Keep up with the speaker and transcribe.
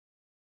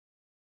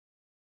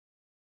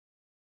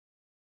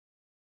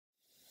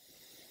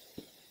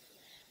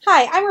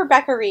Hi, I'm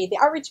Rebecca Reed, the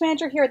Outreach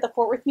Manager here at the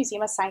Fort Worth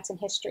Museum of Science and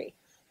History.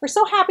 We're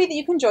so happy that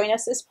you can join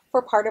us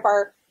for part of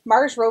our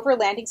Mars rover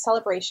landing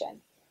celebration.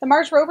 The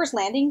Mars rover's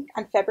landing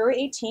on February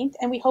 18th,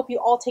 and we hope you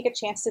all take a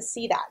chance to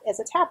see that as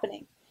it's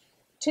happening.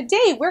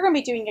 Today, we're going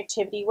to be doing an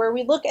activity where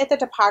we look at the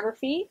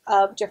topography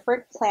of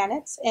different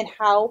planets and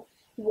how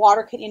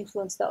water can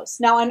influence those.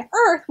 Now, on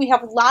Earth, we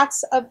have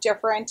lots of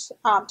different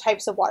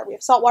types of water. We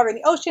have salt water in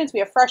the oceans, we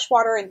have fresh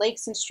water in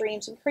lakes and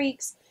streams and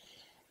creeks,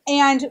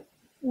 and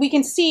we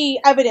can see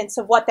evidence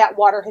of what that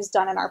water has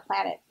done on our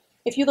planet.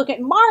 If you look at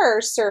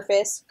Mars'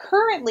 surface,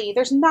 currently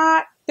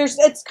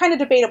it's kind of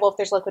debatable if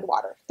there's liquid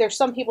water. There's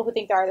some people who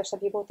think there are, there's some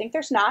people who think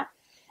there's not.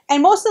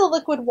 And most of the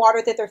liquid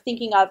water that they're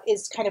thinking of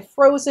is kind of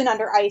frozen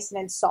under ice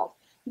and in salt.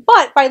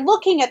 But by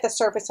looking at the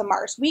surface of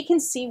Mars, we can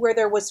see where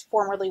there was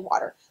formerly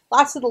water.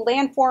 Lots of the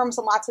landforms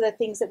and lots of the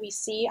things that we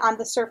see on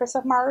the surface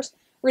of Mars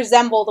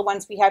resemble the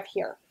ones we have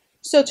here.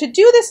 So to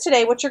do this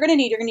today, what you're going to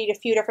need a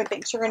few different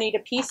things. You're going to need a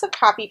piece of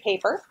copy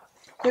paper.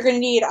 You're going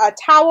to need a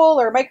towel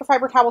or a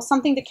microfiber towel,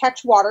 something to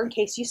catch water in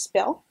case you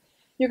spill.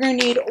 You're going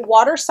to need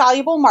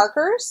water-soluble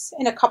markers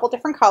in a couple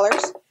different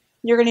colors.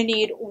 You're going to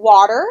need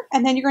water,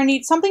 and then you're going to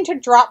need something to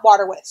drop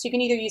water with. So you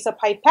can either use a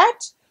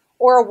pipette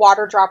or a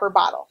water dropper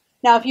bottle.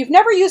 Now, if you've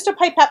never used a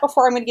pipette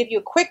before, I'm going to give you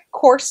a quick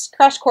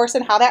crash course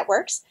on how that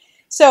works.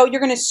 So you're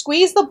going to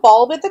squeeze the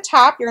bulb at the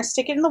top, you're going to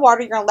stick it in the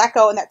water, you're going to let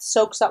go, and that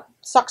sucks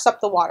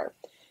up the water.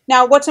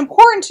 Now, what's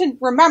important to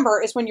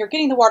remember is when you're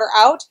getting the water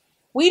out,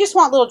 we just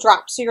want little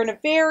drops. So you're going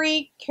to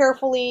very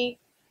carefully,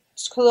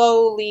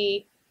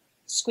 slowly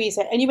squeeze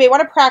it. And you may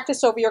want to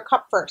practice over your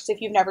cup first if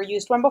you've never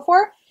used one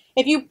before.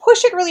 If you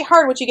push it really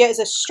hard, what you get is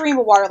a stream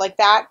of water like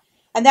that,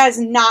 and that is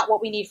not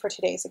what we need for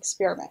today's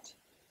experiment.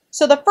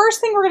 So the first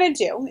thing we're going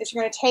to do is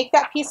you're going to take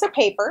that piece of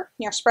paper,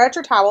 spread out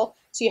your towel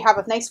so you have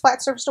a nice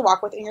flat surface to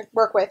work with, and you're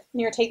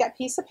going to take that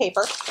piece of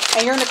paper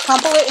and you're going to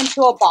crumple it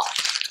into a ball.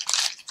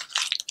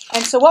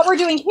 And so what we're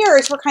doing here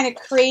is we're kind of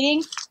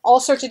creating all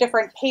sorts of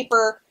different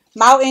paper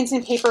mountains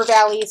and paper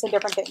valleys and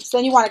different things.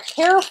 Then you want to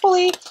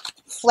carefully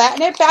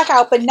flatten it back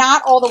out, but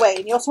not all the way.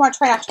 And you also want to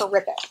try not to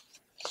rip it.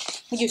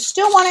 And you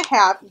still want to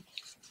have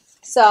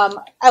some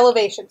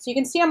elevation. So you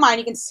can see on mine,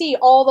 you can see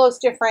all those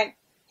different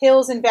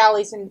hills and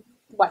valleys and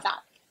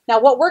whatnot. Now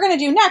what we're going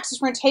to do next is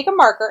we're going to take a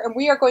marker and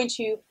we are going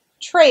to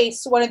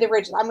trace one of the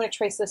ridges. I'm going to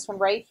trace this one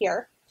right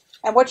here.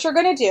 And what you're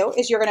going to do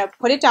is you're going to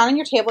put it down on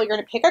your table. You're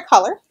going to pick a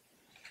color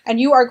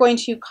and you are going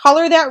to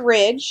color that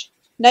ridge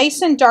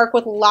nice and dark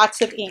with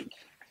lots of ink.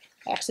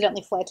 I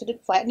accidentally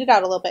flattened it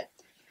out a little bit.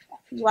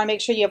 You want to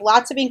make sure you have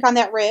lots of ink on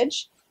that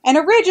ridge. And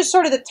a ridge is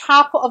sort of the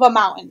top of a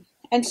mountain.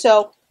 And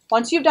so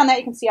once you've done that,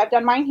 you can see I've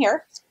done mine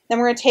here. Then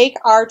we're going to take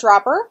our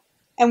dropper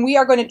and we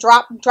are going to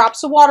drop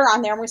drops of water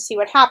on there and we'll see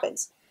what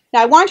happens.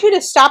 Now I want you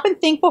to stop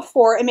and think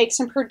before and make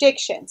some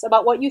predictions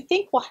about what you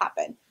think will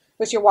happen.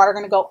 Is your water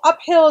going to go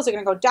uphill? Is it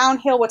going to go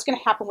downhill? What's going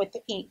to happen with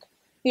the ink?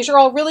 These are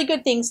all really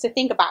good things to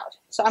think about.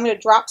 So I'm going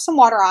to drop some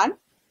water on.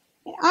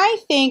 And I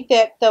think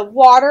that the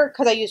water,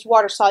 because I used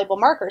water-soluble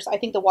markers, I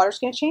think the water's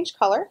going to change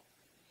color.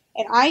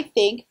 And I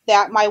think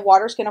that my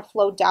water's going to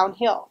flow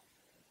downhill.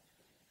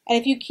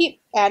 And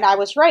I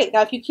was right.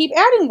 Now, if you keep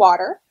adding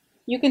water,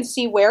 you can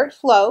see where it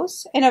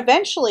flows. And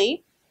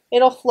eventually,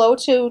 it'll flow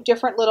to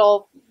different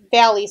little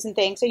valleys and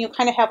things. And you'll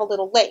kind of have a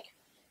little lake.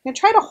 I'm going to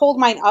try to hold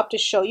mine up to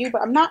show you,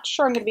 but I'm not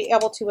sure I'm going to be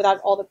able to without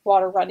all the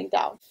water running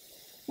down.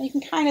 And you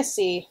can kind of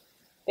see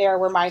there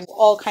where mine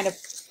all kind of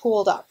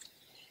pooled up.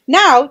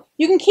 Now,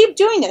 you can keep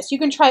doing this. You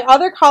can try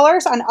other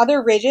colors on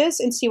other ridges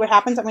and see what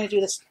happens. I'm going to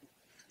do this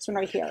one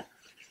right here.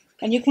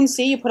 And you can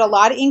see you put a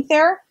lot of ink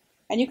there.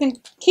 And you can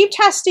keep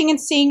testing and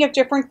seeing if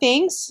different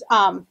things,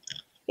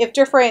 if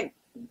different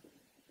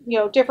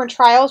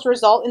trials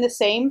result in the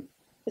same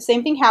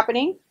thing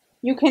happening.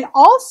 You can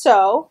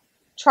also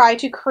try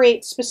to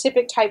create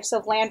specific types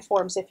of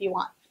landforms if you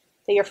want,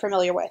 that you're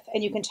familiar with.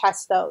 And you can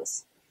test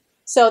those.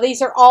 So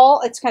these are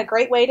all, it's kind of a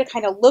great way to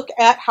kind of look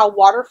at how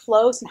water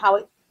flows and how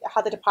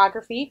the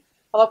topography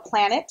of a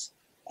planet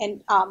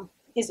and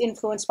is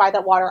influenced by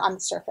the water on the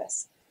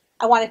surface.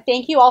 I want to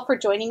thank you all for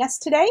joining us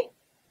today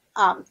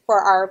for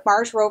our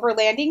Mars rover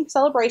landing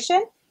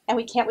celebration, and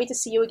we can't wait to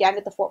see you again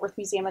at the Fort Worth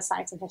Museum of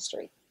Science and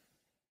History.